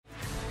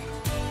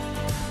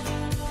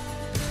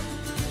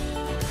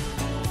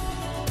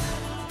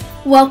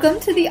Welcome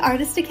to the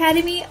Artist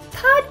Academy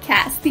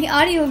podcast, the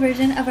audio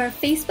version of our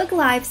Facebook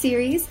Live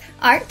series,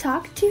 Art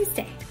Talk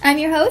Tuesday. I'm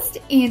your host,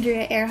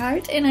 Andrea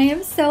Earhart, and I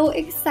am so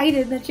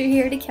excited that you're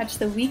here to catch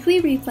the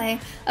weekly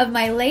replay of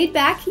my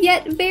laid-back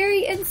yet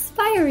very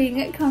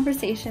inspiring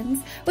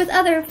conversations with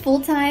other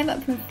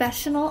full-time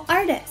professional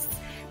artists.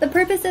 The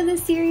purpose of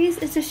this series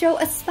is to show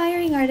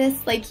aspiring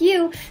artists like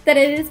you that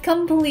it is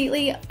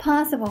completely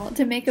possible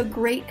to make a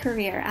great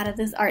career out of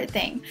this art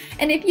thing.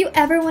 And if you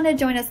ever want to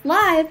join us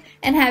live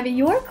and have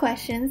your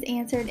questions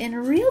answered in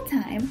real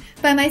time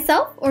by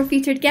myself or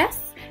featured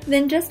guests,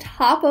 then just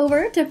hop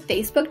over to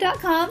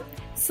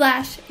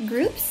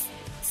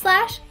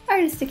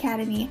facebook.com/groups/Artist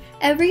Academy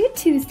every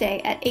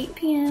Tuesday at 8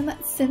 p.m.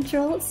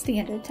 Central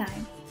Standard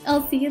Time.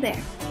 I'll see you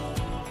there.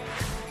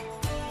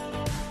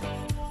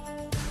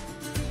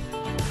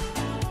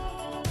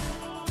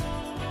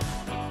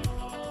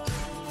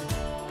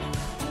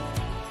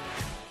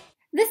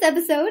 This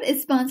episode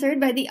is sponsored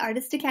by the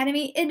Artist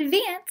Academy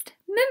Advanced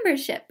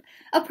Membership,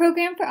 a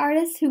program for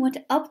artists who want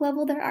to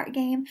up-level their art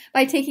game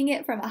by taking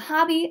it from a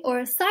hobby or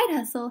a side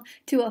hustle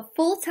to a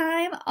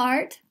full-time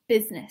art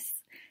business.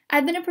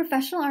 I've been a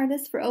professional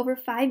artist for over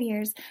 5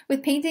 years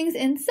with paintings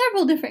in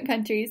several different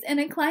countries and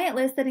a client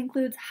list that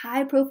includes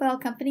high-profile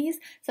companies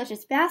such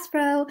as Bass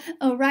Pro,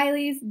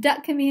 O'Reilly's,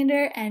 Duck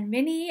Commander, and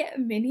many,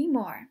 many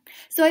more.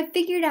 So I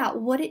figured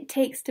out what it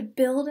takes to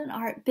build an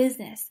art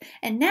business,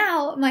 and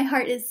now my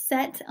heart is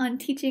set on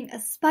teaching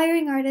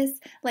aspiring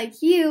artists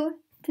like you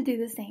to do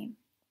the same.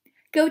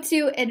 Go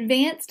to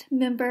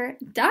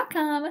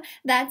advancedmember.com,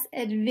 that's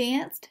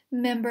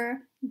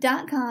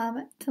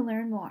advancedmember.com to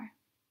learn more.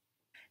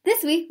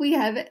 This week we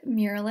have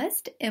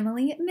muralist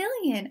Emily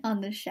Millian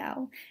on the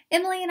show.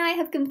 Emily and I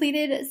have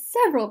completed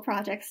several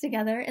projects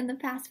together in the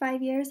past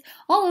 5 years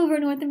all over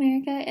North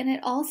America, and it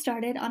all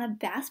started on a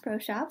Bass Pro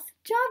Shop's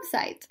job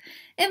site.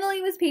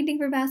 Emily was painting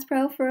for Bass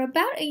Pro for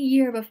about a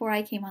year before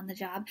I came on the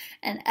job,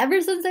 and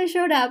ever since I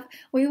showed up,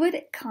 we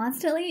would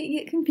constantly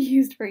get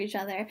confused for each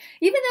other,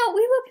 even though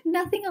we look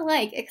nothing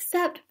alike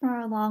except for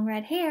our long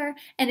red hair,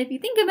 and if you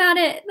think about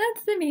it,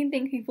 that's the main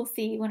thing people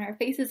see when our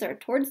faces are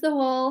towards the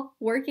wall,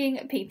 working,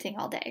 painting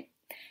all day.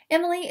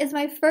 Emily is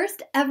my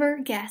first ever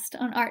guest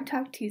on Art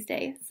Talk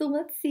Tuesday, so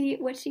let's see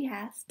what she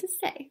has to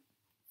say.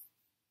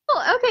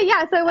 Oh, okay,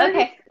 yeah. So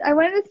I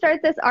wanted to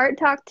start this Art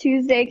Talk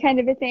Tuesday kind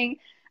of a thing.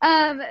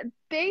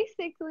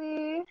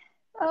 Basically,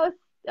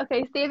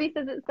 Sammy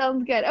says it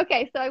sounds good.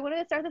 Okay, so I wanted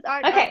to start this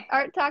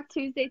Art Talk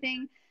Tuesday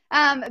thing.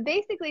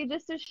 Basically,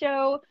 just to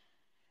show,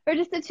 or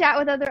just to chat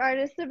with other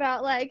artists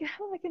about, like,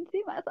 I can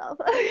see myself.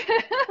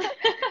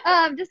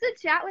 Just to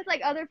chat with,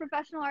 like, other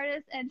professional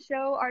artists and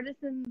show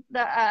artists in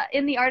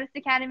the Artist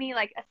Academy,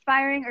 like,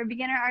 aspiring or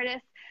beginner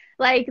artists,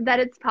 like, that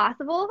it's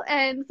possible.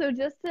 And so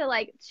just to,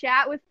 like,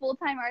 chat with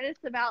full-time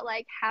artists about,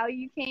 like, how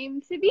you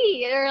came to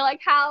be, or,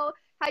 like, how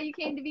you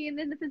came to be in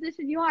the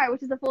position you are,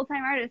 which is a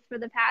full-time artist for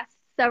the past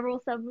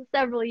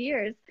several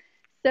years.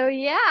 So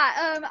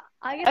yeah,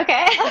 I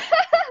guess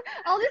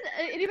I'll just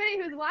anybody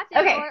who's watching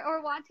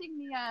or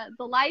watching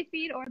the live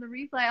feed or the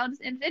replay, I'll just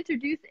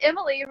introduce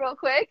Emily real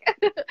quick.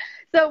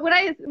 So when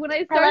I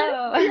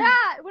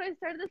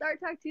started this Art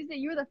Talk Tuesday,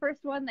 you were the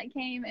first one that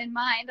came in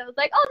mind. I was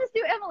like, I'll just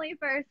do Emily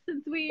first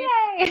since we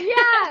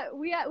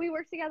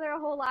work together a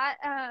whole lot.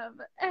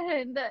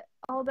 And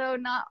although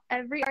not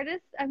every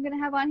artist I'm gonna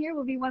have on here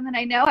will be one that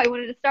I know, I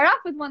wanted to start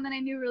off with one that I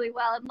knew really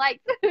well and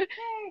liked.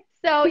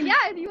 So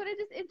yeah, if you want to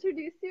just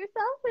introduce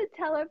yourself and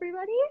tell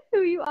everybody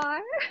who you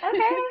are.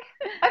 Okay.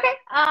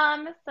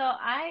 So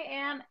I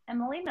am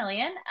Emily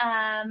Millian.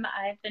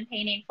 I've been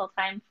painting full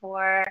time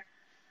for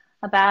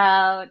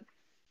about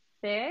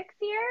 6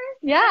 years.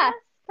 Yeah.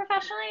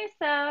 Professionally.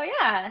 So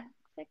yeah,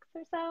 6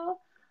 or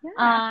so.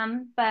 Yeah.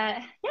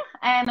 But yeah,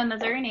 I am a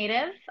Missouri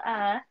native,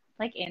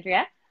 like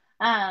Andrea.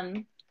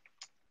 And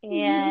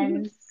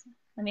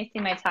let me see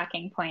my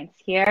talking points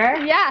here.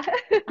 Yeah.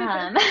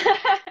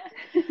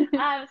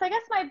 So I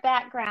guess my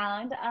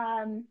background,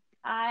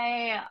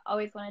 I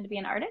always wanted to be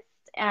an artist.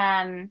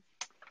 I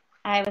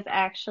was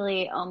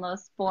actually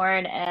almost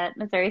born at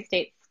Missouri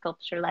State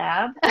Sculpture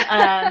Lab.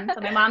 So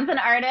my mom's an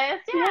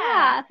artist.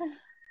 Yeah.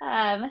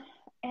 And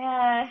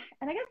I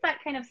guess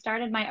that kind of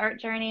started my art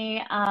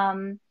journey.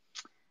 And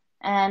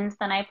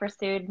then I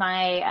pursued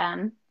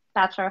my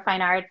Bachelor of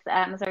Fine Arts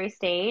at Missouri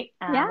State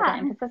with an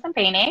emphasis on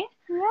painting.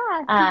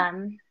 Yeah.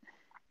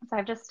 So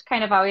I've just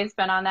kind of always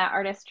been on that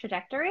artist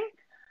trajectory.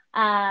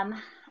 And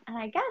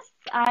I guess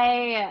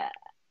I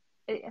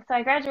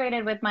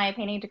graduated with my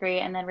painting degree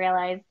and then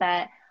realized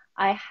that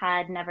I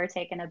had never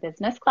taken a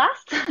business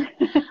class,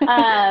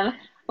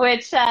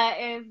 which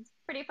is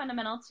pretty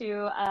fundamental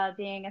to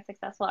being a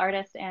successful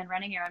artist and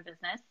running your own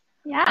business.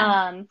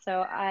 Yeah.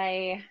 So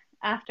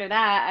after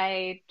that,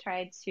 I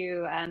tried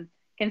to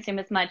consume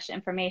as much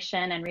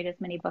information and read as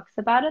many books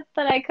about it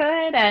that I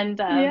could, and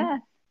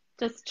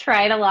just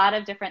tried a lot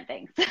of different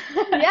things.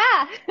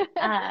 Yeah.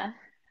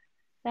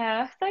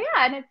 So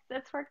yeah, and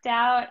it's worked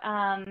out.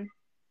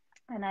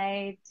 And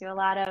I do a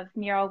lot of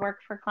mural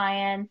work for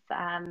clients,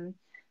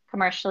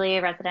 commercially,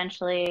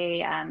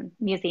 residentially,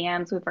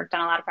 museums. We've worked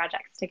on a lot of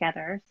projects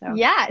together. So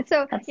Yeah.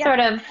 So that's sort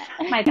of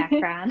my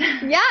background.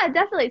 Yeah,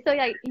 definitely. So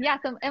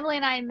so Emily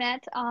and I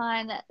met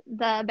on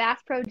the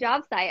Bass Pro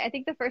job site. I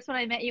think the first one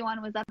I met you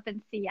on was up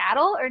in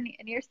Seattle or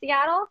near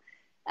Seattle.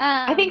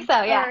 I think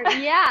so, yeah.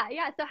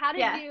 Yeah. So how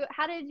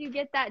did you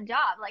get that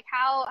job? Like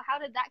how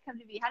did that come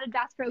to be? How did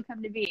Bass Pro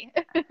come to be?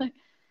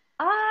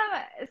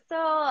 So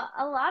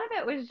a lot of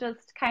it was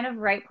just kind of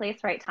right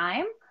place, right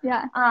time.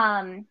 Yeah.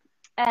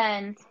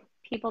 And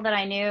people that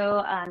I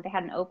knew, they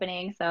had an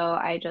opening, so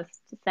I just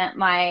sent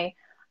my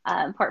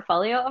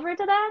portfolio over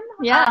to them.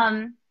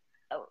 Yeah.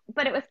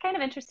 But it was kind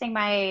of interesting.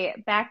 My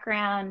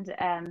background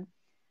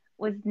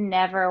was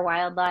never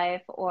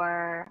wildlife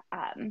or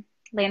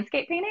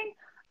landscape painting.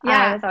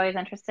 Yeah. I was always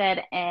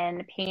interested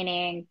in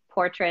painting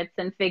portraits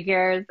and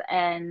figures,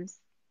 and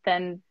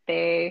then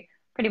they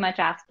pretty much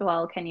asked,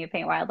 well, can you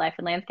paint wildlife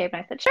and landscape?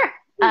 And I said, sure.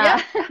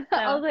 Yeah. So,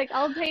 I was like,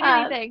 I'll paint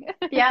anything.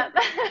 Yep.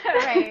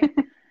 Right.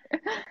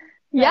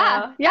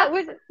 Yeah.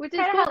 Which is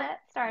kind of cool. how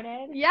that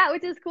started. Yeah,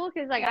 which is cool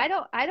because like I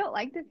don't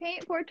like to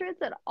paint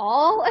portraits at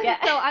all.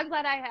 Yeah. So I'm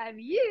glad I have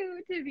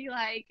you to be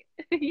like,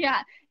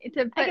 yeah,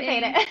 to put I can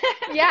paint it.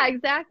 Yeah,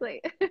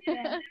 exactly.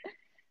 Yeah.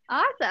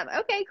 Awesome.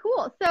 Okay,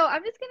 cool. So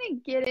I'm just gonna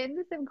get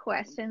into some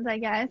questions, I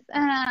guess.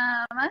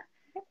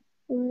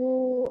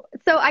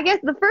 So I guess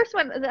the first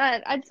one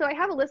so I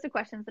have a list of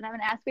questions that I'm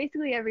gonna ask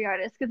basically every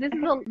artist because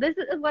this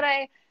is what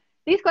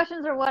these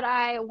questions are what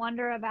I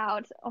wonder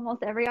about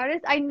almost every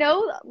artist. I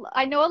know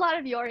a lot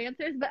of your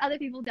answers, but other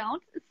people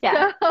don't.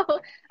 Yeah.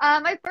 So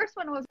my first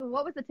one was,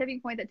 what was the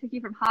tipping point that took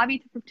you from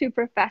hobby to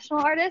professional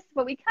artist?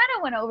 But we kind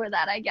of went over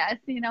that, I guess,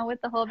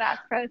 with the whole Bass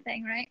Pro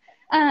thing, right?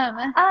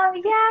 Yeah.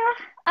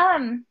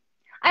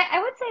 I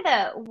would say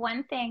the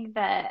one thing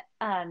that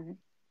I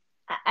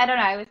don't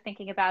know, I was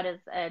thinking about as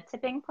a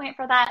tipping point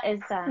for that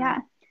is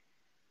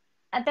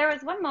there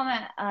was one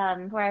moment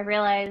where I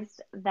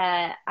realized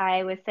that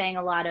I was saying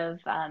a lot of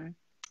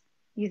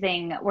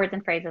using words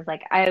and phrases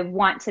like I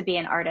want to be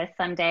an artist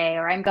someday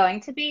or I'm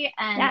going to be.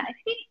 And I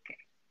think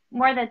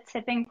more the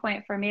tipping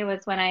point for me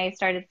was when I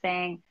started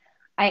saying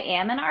I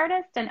am an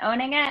artist and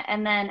owning it.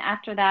 And then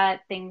after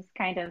that, things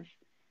kind of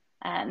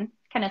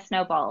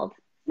snowballed.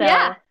 So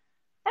I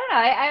don't know.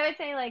 I would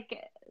say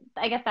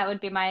I guess that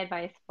would be my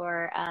advice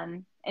for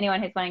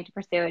anyone who's wanting to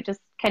pursue it. Just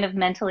kind of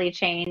mentally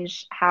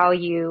change how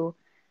you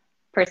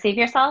perceive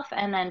yourself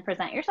and then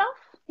present yourself.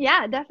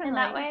 Yeah, definitely. In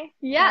that way.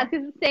 Yeah,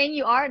 because saying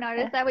you are an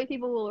artist, that way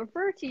people will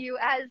refer to you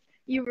as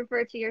you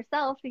refer to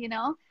yourself,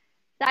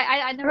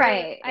 I never,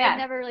 I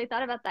never really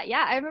thought about that.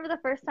 Yeah, I remember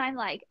the first time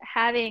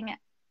having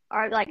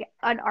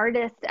an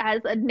artist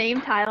as a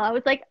name title. I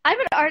was like, I'm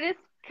an artist,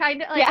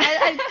 kind of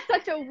it's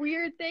such a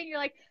weird thing. You're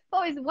like, I've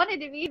always wanted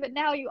to be, but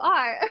now you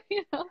are.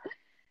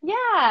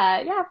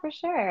 Yeah, for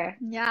sure.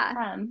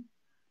 Yeah.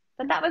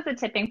 But that was a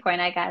tipping point,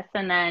 I guess.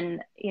 And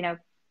then,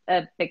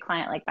 a big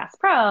client like Bass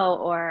Pro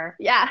or,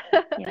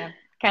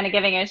 kind of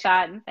giving it a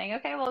shot and saying,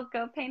 okay, well,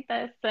 go paint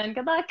this and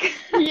good luck.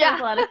 Yeah.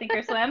 There's a lot of sink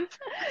or swim.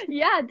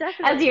 Yeah,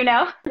 definitely. As you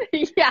know.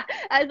 Yeah,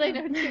 as I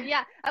know too.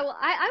 Yeah.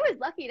 I was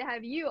lucky to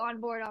have you on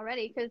board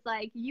already because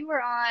you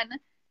were on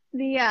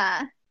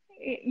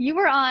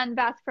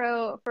Bass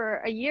Pro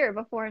for a year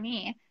before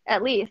me,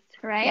 at least,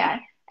 right? Yeah.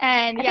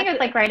 And I think it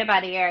was right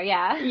about a year.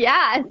 Yeah.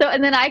 Yeah. So,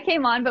 and then I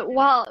came on, but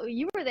while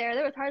you were there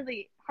was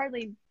hardly,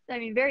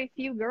 very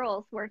few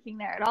girls working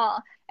there at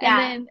all.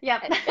 And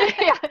then,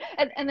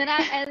 and then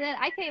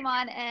I came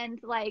on and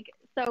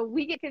so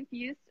we get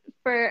confused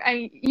for,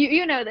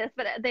 you know this,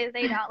 but they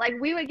don't.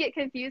 We would get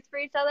confused for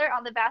each other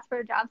on the Bass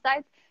Pro job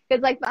sites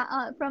because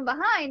from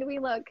behind we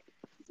look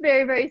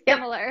very, very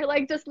similar,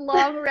 just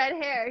long red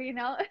hair,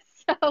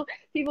 So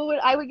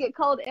I would get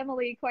called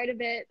Emily quite a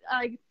bit,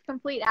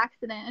 complete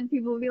accident, and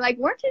people would be like,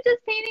 "Weren't you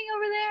just painting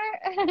over there?"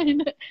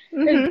 And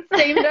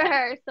same to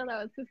her. So that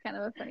was just kind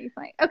of a funny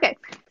point. Okay,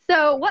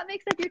 so what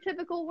makes up your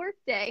typical work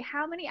day?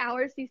 How many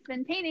hours do you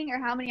spend painting, or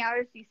how many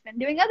hours do you spend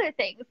doing other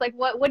things?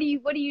 What do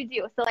you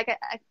do? So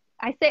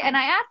I say, and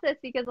I ask this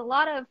because a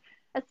lot of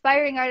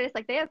aspiring artists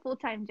they have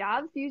full-time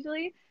jobs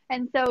usually.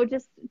 And so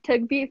just for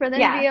them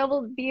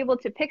to be able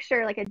to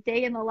picture a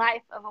day in the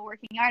life of a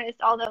working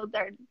artist, although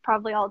they're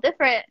probably all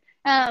different,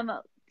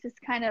 just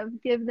kind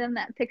of give them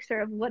that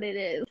picture of what it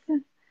is.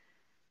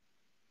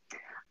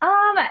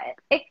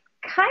 It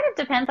kind of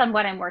depends on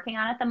what I'm working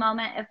on at the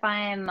moment. If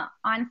I'm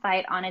on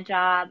site on a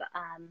job,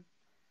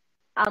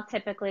 I'll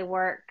typically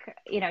work,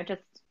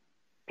 just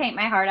paint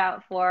my heart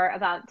out for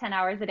about 10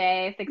 hours a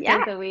day, 6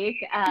 days a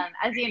week,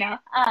 as you know.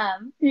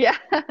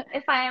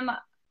 If I'm,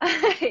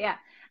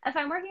 if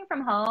I'm working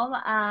from home,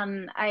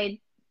 I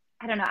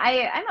don't know.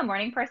 I'm a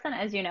morning person,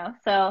 as you know.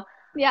 So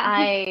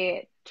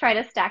I try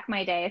to stack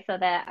my day so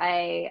that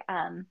I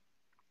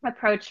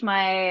approach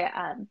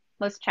my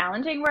most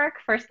challenging work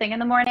first thing in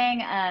the morning,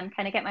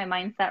 kind of get my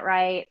mindset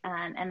right,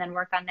 and then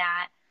work on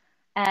that.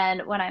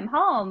 And when I'm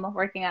home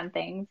working on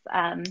things,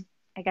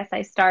 I guess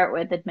I start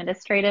with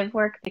administrative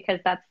work because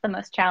that's the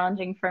most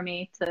challenging for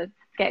me to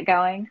get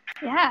going.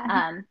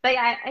 Yeah. But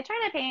I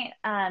try to paint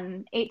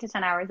 8 to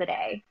 10 hours a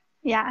day.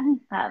 Yeah.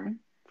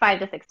 5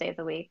 to 6 days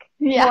a week.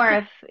 Yeah. Or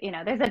if,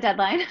 there's a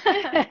deadline.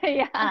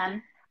 Yeah.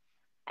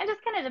 And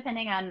just kind of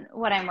depending on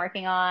what I'm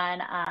working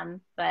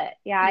on. But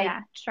yeah,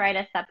 I try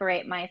to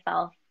separate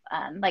myself,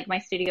 like my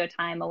studio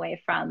time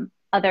away from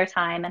other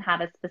time and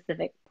have a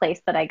specific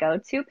place that I go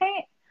to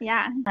paint.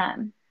 Yeah.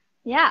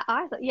 Yeah,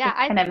 awesome. Yeah,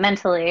 kind of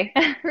mentally.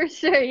 For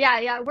sure.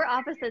 Yeah. We're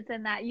opposites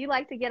in that. You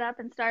like to get up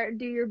and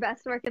do your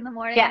best work in the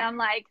morning, and I'm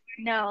like,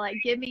 no, like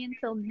give me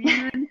until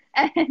noon,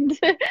 and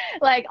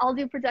like I'll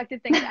do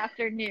productive things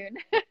after noon.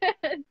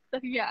 So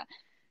yeah.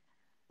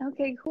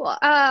 Okay, cool.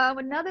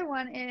 Another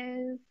one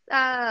is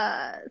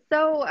I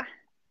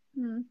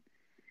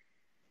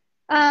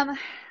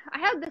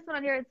have this one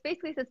on here. It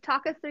basically says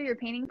talk us through your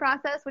painting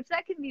process, which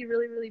that can be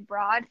really, really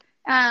broad.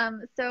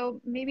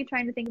 So maybe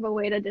trying to think of a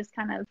way to just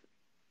kind of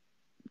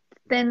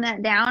thin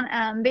that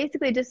down.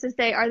 Basically just to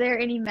say, are there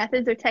any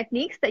methods or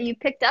techniques that you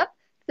picked up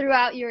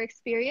throughout your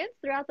experience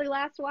throughout the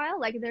last while?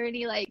 Like, are there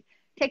any like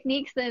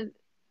techniques that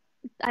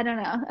I don't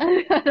know?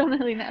 I don't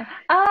really know.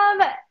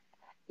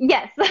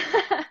 Yes. So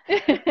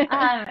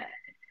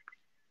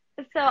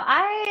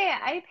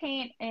I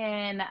paint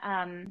in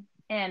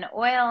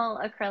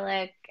oil,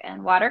 acrylic,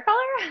 and watercolor.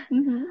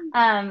 Mm-hmm.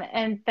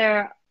 And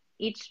they're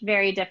each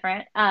very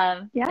different,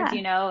 as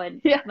you know,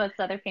 and most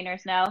other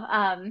painters know.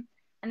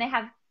 And they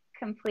have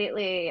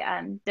completely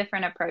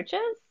different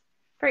approaches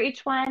for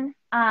each one.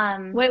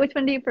 Which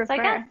one do you prefer?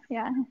 So I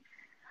guess,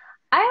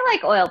 I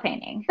like oil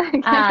painting.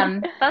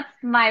 That's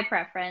my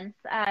preference.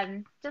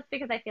 Just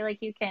because I feel like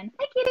you can.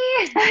 Hi,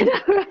 Kitty. I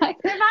know, right?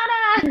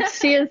 Nirvana.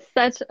 She is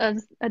such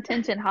an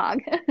attention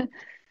hog.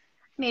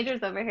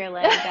 Major's over here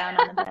laying down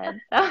on the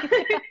bed.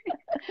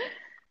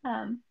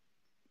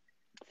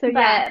 So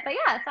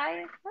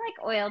I like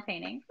oil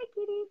painting. Hi,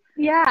 Kitty.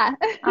 Yeah.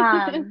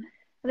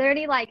 Are there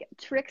any like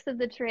tricks of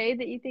the trade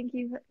that you think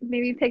you've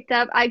maybe picked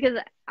up? Because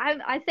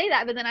I say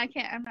that, but then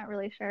I'm not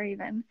really sure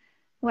even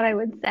what I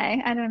would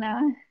say. I don't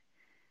know.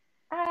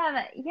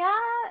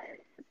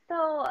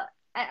 So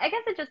I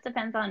guess it just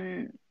depends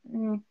on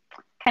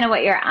kind of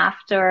what you're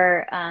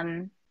after,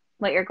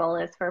 what your goal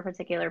is for a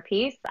particular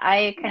piece.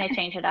 I kind of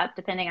change it up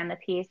depending on the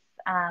piece.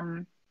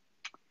 I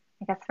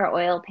guess for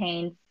oil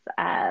paints,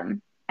 I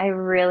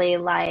really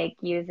like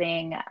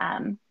using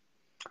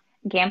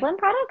Gamblin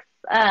products,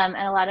 and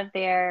a lot of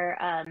their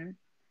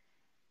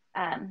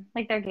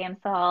like their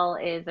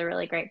Gamsol is a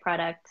really great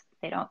product.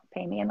 They don't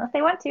pay me unless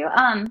they want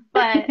to,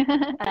 but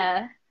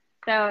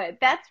so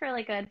that's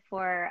really good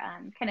for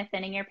kind of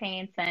thinning your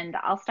paints, and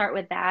I'll start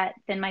with that,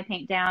 thin my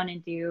paint down,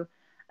 and do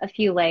a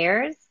few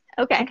layers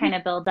to kind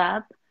of build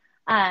up.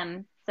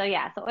 So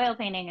oil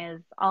painting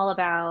is all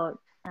about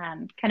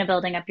kind of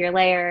building up your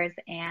layers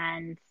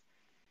and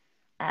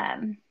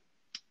kind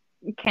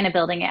of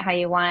building it how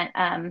you want.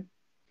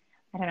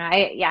 I don't know.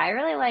 I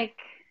really like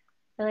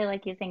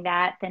using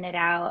that, thin it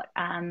out,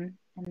 and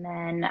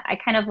then I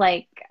kind of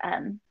like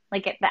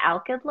it the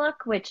alkyd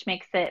look, which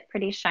makes it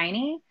pretty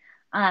shiny.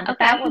 But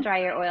that will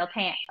dry your oil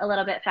paint a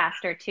little bit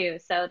faster too.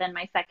 So then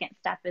my second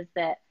step is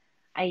that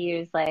I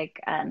use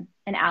like an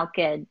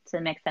alkyd to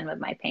mix in with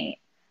my paint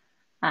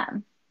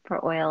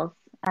for oils.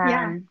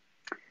 And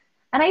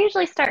I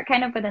usually start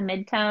kind of with a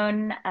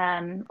mid-tone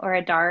or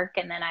a dark,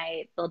 and then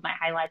I build my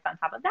highlights on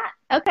top of that.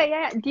 Okay,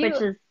 yeah.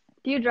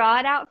 Do you draw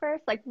it out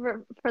first, like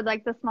for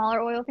like the smaller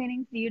oil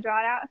paintings? Do you draw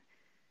it out?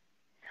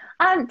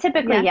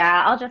 Typically,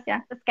 I'll just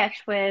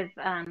sketch with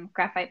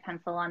graphite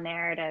pencil on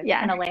there to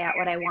kind of lay out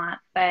what I want.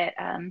 But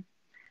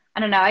I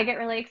don't know. I get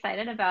really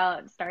excited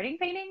about starting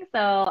painting, so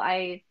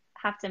I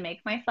have to make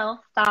myself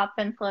stop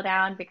and slow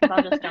down because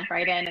I'll just jump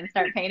right in and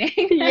start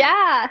painting.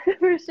 Yeah,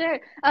 for sure.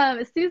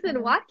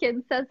 Susan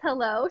Watkins says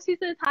hello. She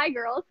says, hi,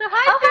 girls. So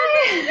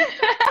hi, Susan.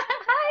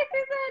 Hi,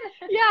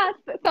 Susan. Yeah,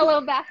 fellow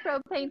Bass Pro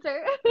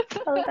painter.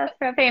 Fellow Bass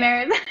Pro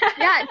painters.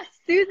 Yeah,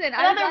 Susan.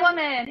 Another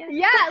woman.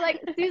 Yeah,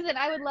 like, Susan,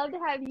 I would love to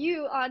have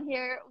you on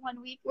here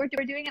one week. We're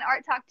doing an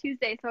Art Talk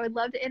Tuesday, so I would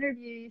love to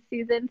interview you,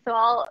 Susan, so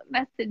I'll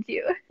message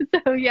you.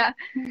 So, yeah.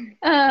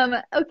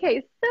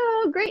 Okay,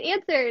 so great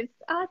answers.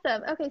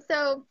 Awesome. Okay,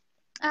 so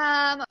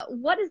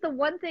what is the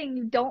one thing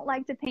you don't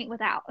like to paint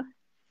without?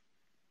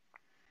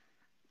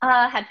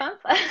 Headphones.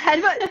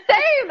 Headphones.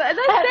 Same.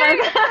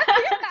 Headphones.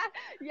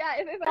 Yeah.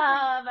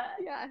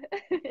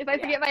 If I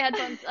forget my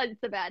headphones,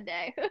 it's a bad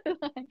day.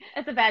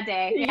 It's a bad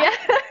day. Yeah.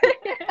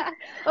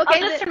 Okay. I'll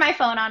just turn my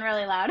phone on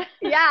really loud.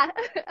 Yeah.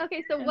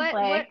 Okay. So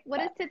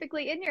what is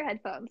typically in your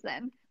headphones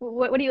then?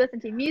 What do you listen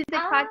to? Music,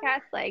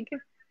 podcasts, like?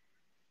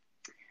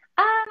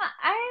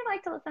 I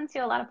like to listen to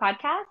a lot of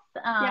podcasts,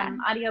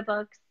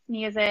 audiobooks,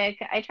 music.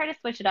 I try to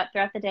switch it up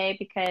throughout the day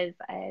because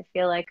I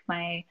feel like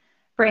my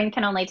brain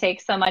can only take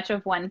so much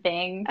of one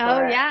thing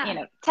for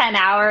 10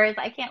 hours.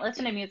 I can't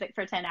listen to music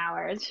for 10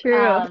 hours.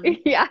 True.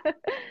 Yeah.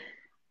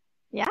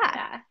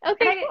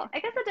 Okay, cool. I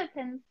guess it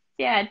depends.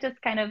 Yeah,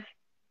 just kind of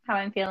how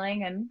I'm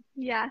feeling and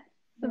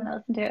what I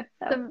listen to.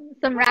 So.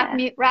 Some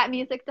rap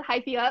music to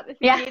hype you up if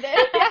you need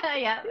it.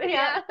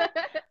 Yeah.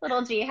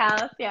 Little G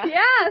house. Yeah.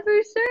 Yeah,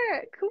 for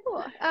sure.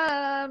 Cool.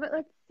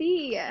 Let's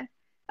see.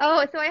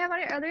 Oh, so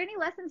are there any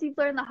lessons you've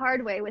learned the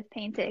hard way with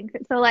painting?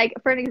 So like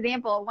for an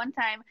example, one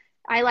time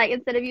I like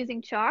instead of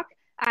using chalk,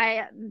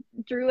 I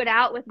drew it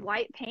out with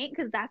white paint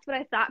because that's what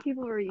I thought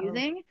people were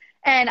using,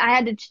 and I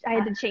had to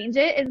change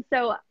it, and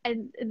so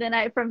and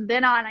then from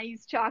then on I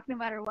use chalk no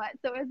matter what.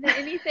 So is there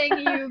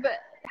anything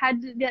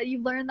that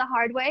you've learned the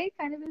hard way,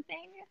 kind of a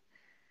thing?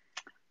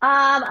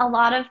 A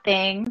lot of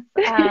things.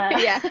 Yeah.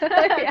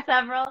 Yeah.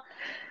 Several.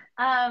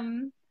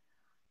 Um,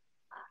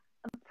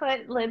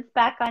 put lids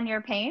back on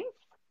your paints.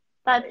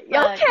 That's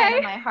kind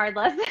of my hard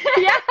lesson.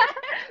 Yeah.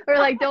 Or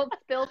like don't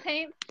spill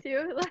paint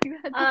too. Like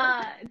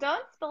that.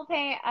 Don't spill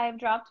paint. I've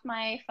dropped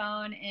my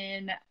phone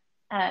in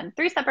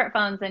 3 separate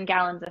phones in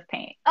gallons of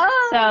paint.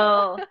 Oh.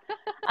 So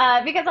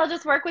because I'll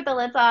just work with the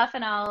lids off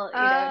and I'll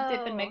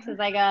dip and mix as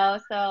I go.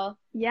 So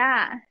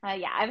yeah.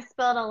 I've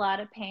spilled a lot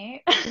of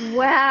paint.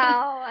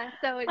 Wow.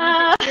 So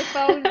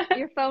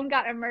your phone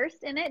got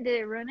immersed in it. Did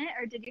it ruin it,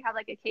 or did you have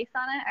like a case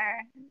on it,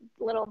 or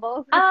little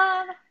both?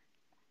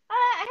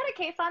 I had a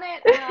case on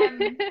it.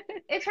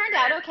 It turned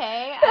out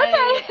okay.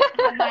 I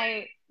had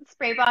my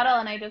spray bottle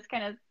and I just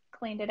kind of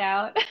cleaned it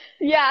out.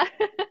 Yeah.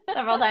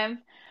 Several times.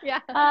 Yeah.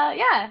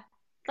 Yeah.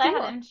 So Cool.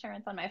 I have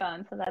insurance on my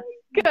phone, so that's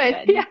good.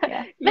 good.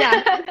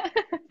 Yeah.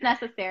 It's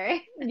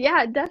necessary.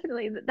 Yeah,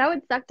 definitely. That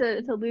would suck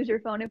to lose your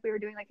phone if we were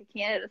doing like a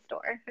Canada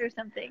store or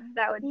something.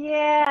 That would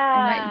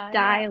I might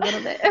die a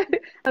little bit.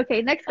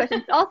 Okay, next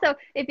question. Also,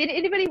 if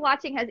anybody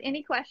watching has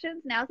any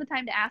questions, now's the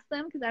time to ask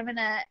them because I'm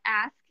gonna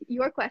ask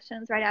your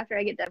questions right after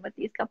I get done with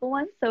these couple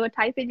ones. So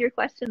type in your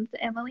questions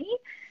to Emily.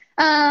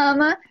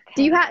 Okay.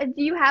 Do you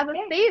have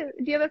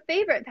a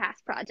favorite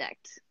past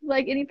project?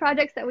 Like any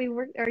projects that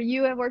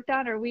you have worked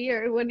on, or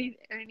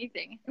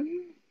anything?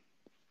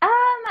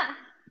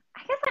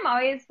 I guess I'm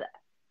always,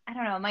 I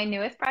don't know, my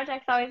newest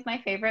project's always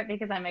my favorite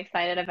because I'm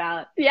excited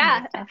about new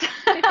stuff.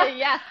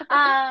 Yeah.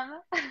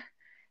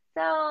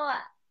 So I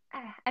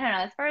don't know,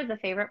 as far as the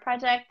favorite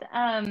project,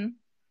 I don't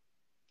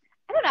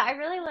know, I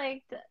really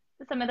liked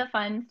some of the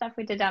fun stuff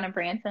we did down in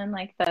Branson,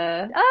 like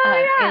the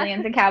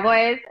aliens and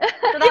cowboys.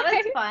 So that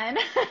was fun.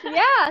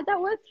 Yeah, that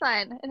was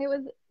fun. And it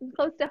was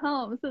close to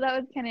home, so that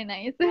was kind of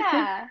nice.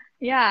 Yeah.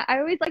 Yeah, I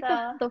always like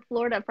the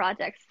Florida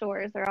project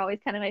stores are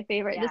always kind of my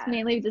favorite,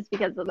 mainly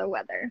because of the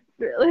weather,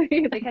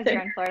 really. Because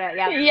you're in Florida,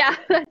 yeah. Yeah.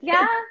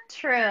 Yeah,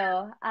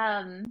 true.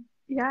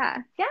 Yeah,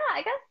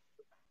 I guess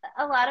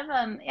a lot of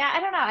them,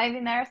 I don't know. I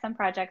mean, there are some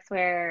projects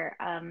where,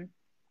 I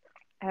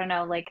don't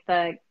know, like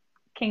the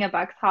King of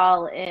Bucks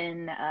Hall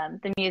in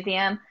the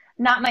museum.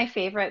 Not my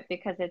favorite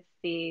because it's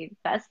the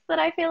best that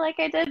I feel like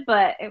I did,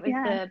 but it was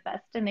the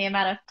best in the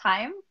amount of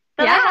time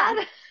that I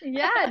had.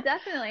 Yeah,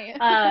 definitely.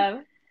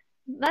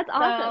 That's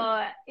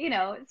awesome.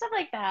 So, stuff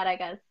like that, I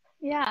guess.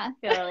 Yeah.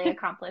 Feel really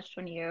accomplished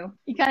when you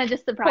kind of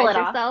just surprise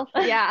yourself.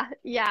 Yeah.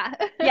 Yeah.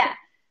 Yeah.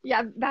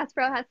 Yeah, Bass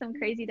Pro has some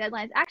crazy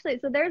deadlines. Actually,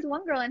 so there's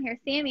one girl in here,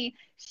 Sammy.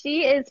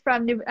 She is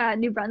from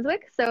New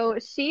Brunswick, so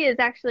she is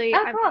actually.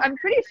 Cool. I'm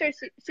pretty sure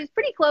she's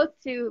pretty close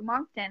to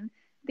Moncton,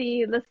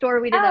 the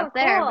store we did up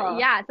there. Cool. But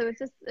yeah, so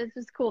it's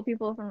just cool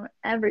people from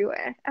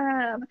everywhere.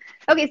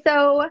 Okay,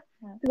 so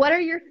what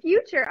are your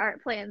future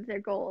art plans or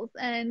goals,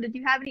 and do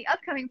you have any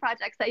upcoming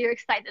projects that you're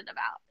excited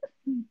about?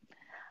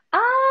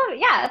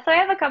 Yeah, so I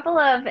have a couple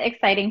of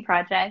exciting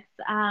projects.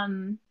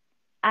 I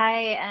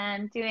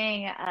am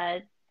doing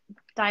a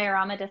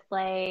diorama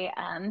display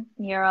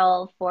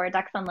mural for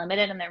Ducks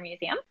Unlimited in their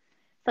museum.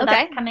 So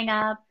that's coming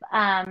up.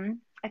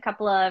 A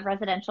couple of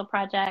residential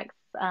projects,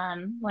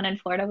 one in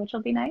Florida, which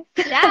will be nice.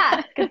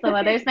 Yeah. Because the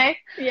weather's nice.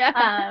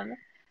 Yeah.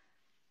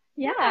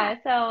 Yeah,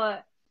 so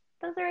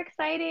those are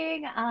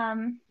exciting.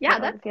 Yeah,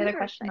 that's the other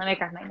question. Let me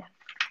grab my notes.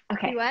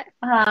 Okay. What?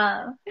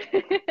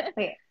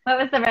 Wait, what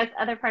was the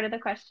other part of the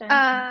question?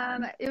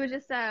 It was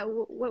just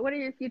what are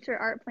your future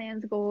art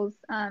plans, goals,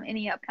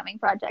 any upcoming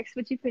projects,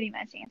 which you pretty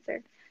much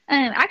answered.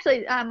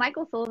 Actually,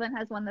 Michael Sullivan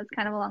has one that's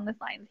kind of along this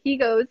lines. He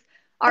goes,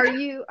 are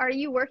you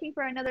working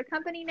for another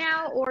company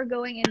now or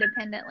going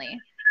independently?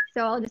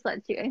 So I'll just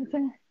let you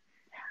answer.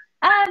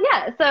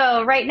 Yeah,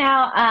 so right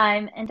now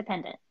I'm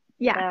independent.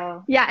 Yeah.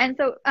 So. Yeah, and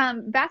so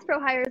Bass Pro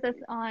hires us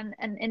on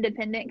an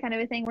independent kind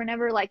of a thing. We're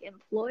never like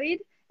employed.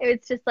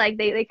 It's just like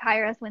they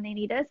hire us when they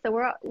need us. So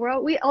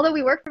we although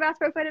we work for Bass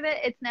Pro quite a bit,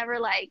 it's never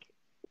like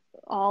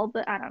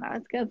I don't know.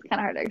 It's kind of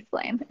hard to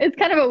explain. It's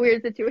kind of a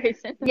weird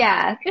situation.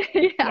 Yeah.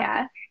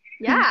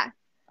 Yeah.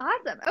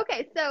 Awesome.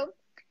 Okay, so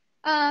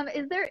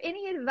is there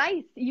any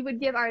advice you would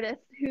give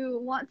artists who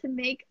want to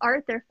make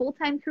art their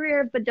full-time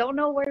career but don't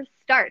know where to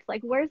start?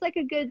 Like, where's like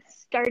a good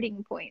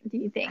starting point, do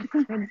you think?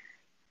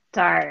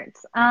 Start.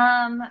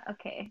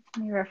 Okay.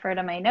 Let me refer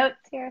to my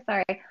notes here.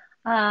 Sorry.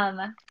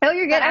 Oh,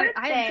 you're good.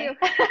 I am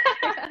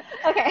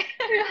too. Okay.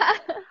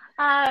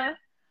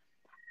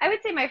 I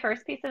would say my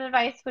first piece of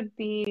advice would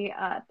be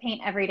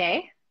paint every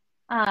day.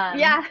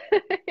 Yeah.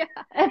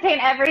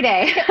 Paint every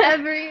day.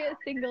 Every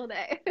single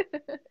day.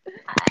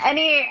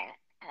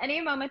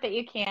 Any moment that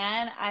you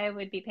can, I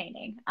would be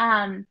painting.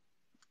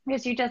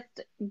 Because you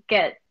just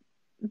get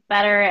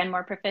better and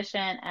more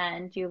proficient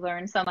and you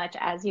learn so much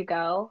as you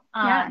go.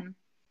 I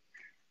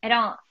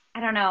I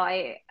don't know,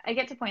 I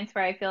get to points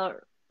where I feel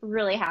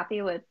really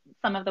happy with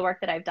some of the work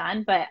that I've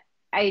done, but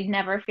I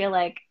never feel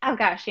like, oh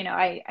gosh,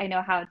 I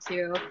know how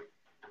to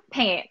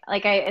paint.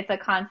 Like it's a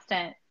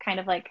constant kind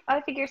of like, oh,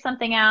 I figure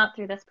something out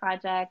through this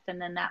project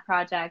and then that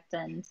project.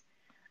 And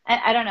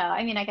I don't know.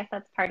 I mean, I guess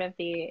that's part of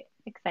the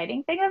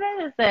exciting thing of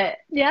it is that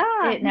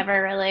it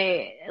never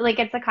really, like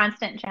it's a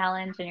constant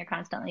challenge and you're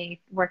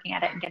constantly working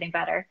at it and getting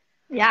better.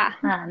 Yeah.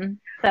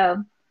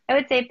 So I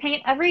would say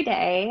paint every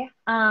day.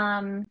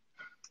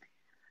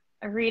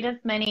 Read as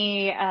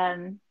many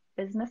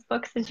business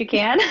books as you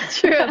can.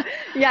 True.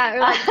 Yeah. Or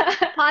like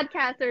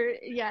podcasts or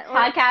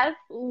podcasts.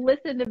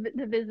 Listen to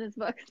business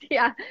books.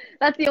 Yeah.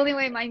 That's the only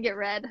way mine get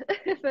read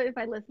if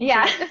I listen to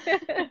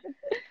it.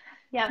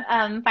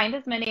 Yeah. Find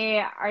as many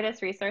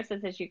artist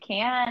resources as you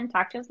can.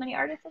 Talk to as many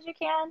artists as you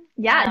can.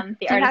 Yeah.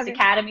 The Artist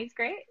Academy is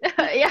great.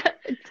 Yeah.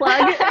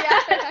 Plug.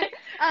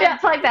 Yeah.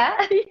 Plug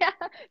that. Yeah.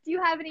 Do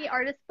you have any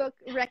artist book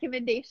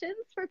recommendations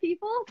for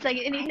people? Like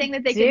anything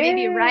that they can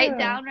maybe write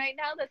down right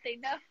now that they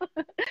know?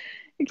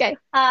 Okay.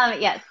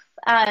 Yes.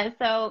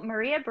 So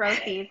Maria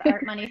Brosi's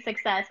Art, Money,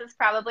 Success is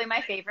probably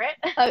my favorite.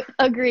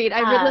 Agreed.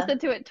 I would listen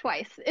to it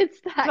twice. It's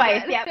that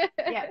twice. Good.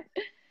 Yep.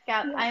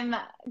 Yeah, I'm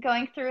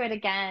going through it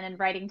again and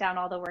writing down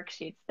all the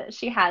worksheets that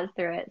she has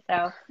through it.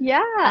 So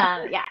yeah,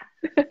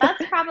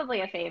 that's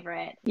probably a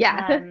favorite.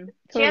 Yeah, totally.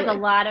 She has a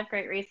lot of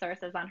great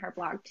resources on her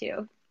blog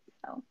too.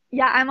 So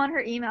yeah, I'm on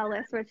her email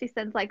list where she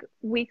sends like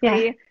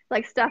weekly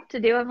like stuff to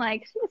do. I'm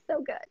like, she's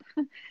so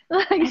good.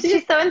 Like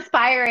she's so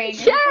inspiring.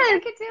 Yes, I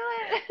could do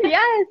it.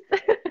 Yes.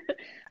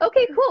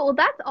 Okay, cool. Well,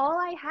 that's all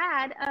I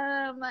had.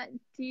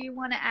 Do you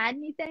want to add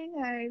anything,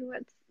 or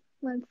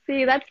let's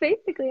see. That's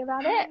basically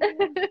about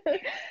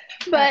it.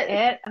 But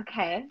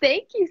okay.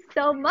 Thank you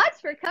so much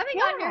for coming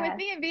on here with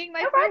me and being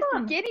my first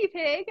guinea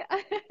pig.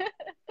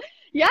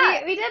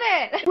 Yeah, we did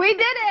it. We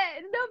did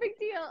it. No big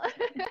deal.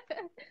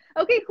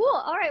 Okay, cool.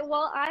 All right.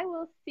 Well, I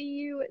will see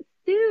you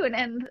soon.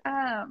 And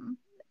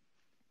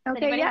Does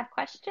anybody have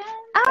questions?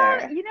 I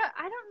don't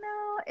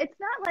know. It's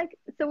not like,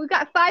 so we've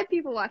got 5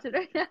 people watching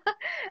right now.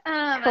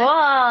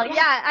 Cool.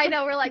 Yeah, I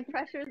know. We're like,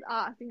 pressure's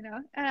off,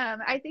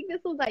 I think this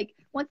will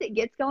once it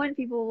gets going,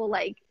 people will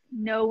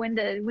know when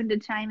to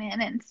chime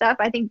in and stuff.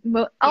 I think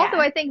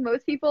I think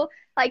most people,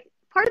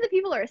 part of the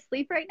people are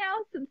asleep right now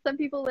since some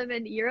people live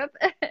in Europe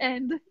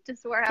and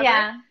just wherever.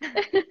 Yeah.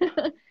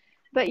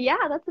 But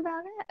yeah, that's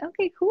about it.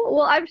 Okay, cool.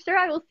 Well, I'm sure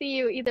I will see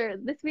you either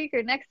this week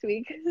or next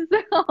week.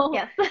 So.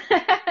 Yes.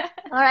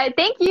 All right.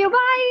 Thank you.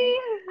 Bye.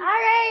 All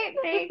right.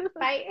 Thanks.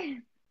 Bye.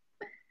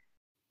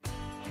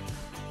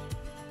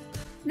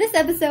 This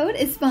episode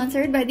is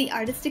sponsored by the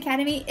Artist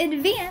Academy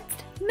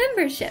Advanced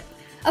Membership,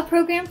 a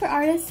program for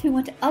artists who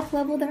want to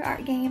up-level their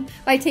art game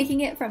by taking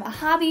it from a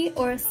hobby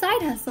or a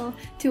side hustle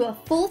to a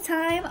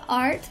full-time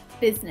art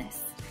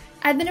business.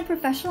 I've been a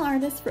professional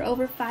artist for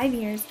over 5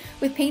 years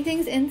with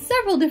paintings in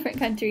several different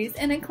countries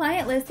and a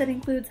client list that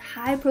includes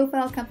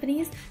high-profile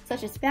companies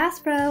such as Bass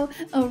Pro,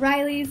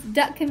 O'Reilly's,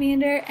 Duck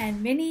Commander,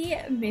 and many,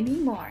 many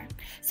more.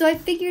 So I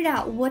figured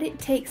out what it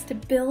takes to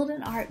build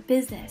an art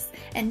business,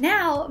 and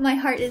now my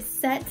heart is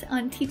set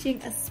on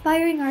teaching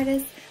aspiring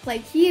artists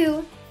like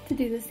you to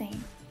do the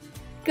same.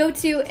 Go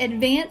to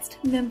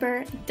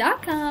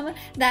advancedmember.com,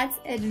 that's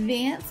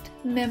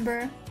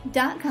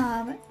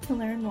advancedmember.com to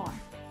learn more.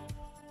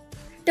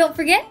 Don't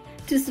forget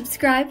to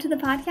subscribe to the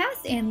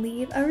podcast and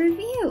leave a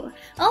review.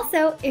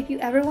 Also, if you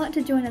ever want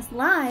to join us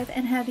live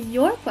and have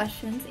your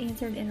questions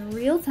answered in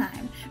real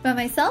time by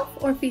myself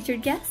or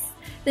featured guests,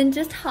 then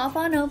just hop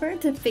on over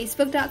to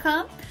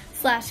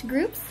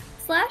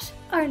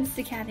facebook.com/groups/Artist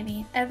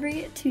Academy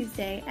every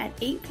Tuesday at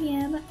 8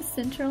 p.m.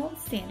 Central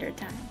Standard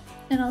Time.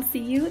 And I'll see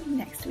you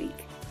next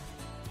week.